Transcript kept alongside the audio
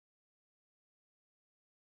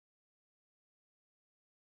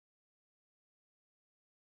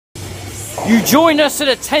You join us at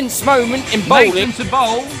a tense moment in bowling. Nathan to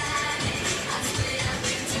bowl.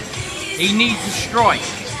 He needs a strike.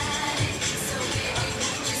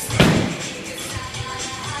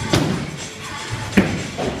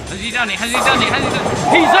 Has he done it? Has he done it? Has he done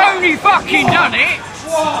it? He's only fucking done it!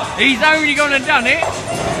 He's only gonna done it!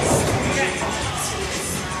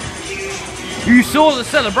 You saw the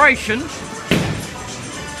celebration.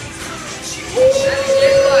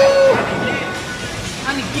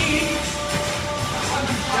 And again.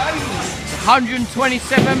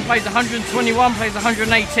 127, plays 121, plays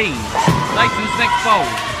 118. Nathan's next bowl.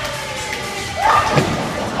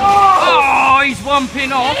 Oh, he's one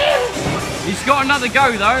pin off. He's got another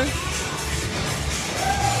go though.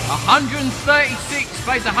 136,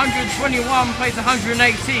 plays 121, plays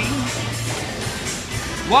 118.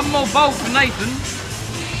 One more bowl for Nathan.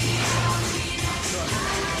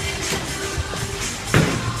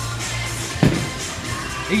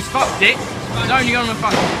 He's fucked it. He's only on the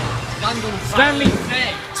fuck. Stanley,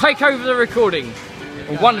 take over the recording.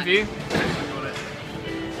 Or one of you.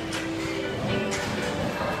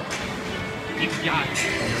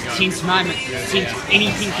 Tense moment, tense,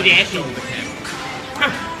 anything could happen.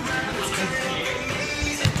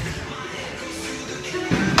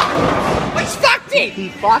 He's fucked it! He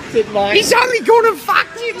fucked it, mate. He's only gone and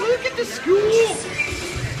fucked it! Look at the score!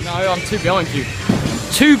 No, I'm two behind you.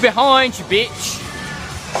 Two behind you, bitch.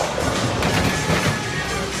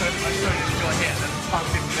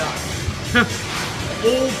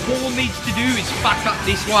 All Paul needs to do is fuck up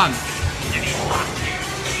this one. And he's fucked it.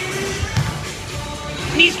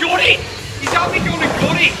 And he's got it! He's only gone and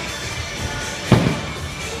got it!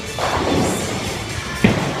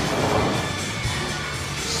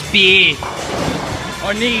 Spear.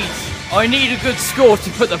 I need a good score to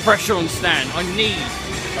put the pressure on Stan. I need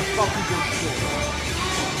a fucking good score.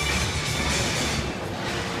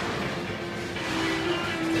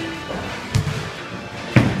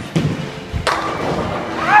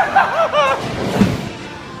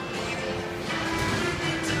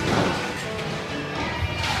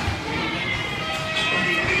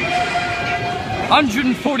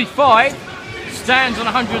 $145, Stan's on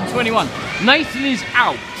 121. Nathan is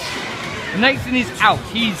out. Nathan is out.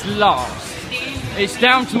 He's last. It's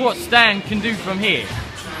down to what Stan can do from here.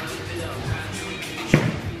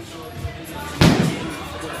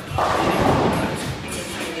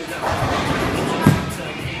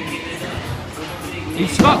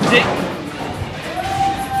 He's fucked it.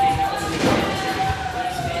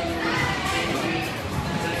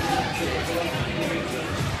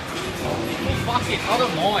 Fuck it, I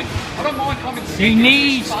don't mind. I don't mind coming second. He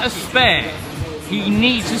needs a spare. He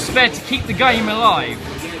needs a spare to keep the game alive.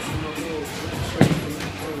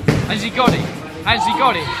 Has he got it? Has he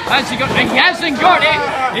got it? Has he got it? He hasn't got it!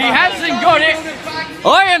 He hasn't got it!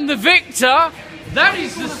 I am the victor! That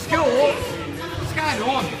is the score! What's going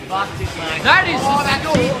on? That is the That's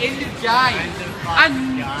score! the end of game.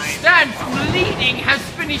 And Stan from leading has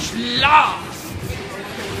finished last!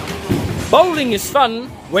 Bowling is fun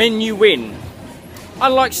when you win.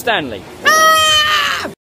 Unlike Stanley.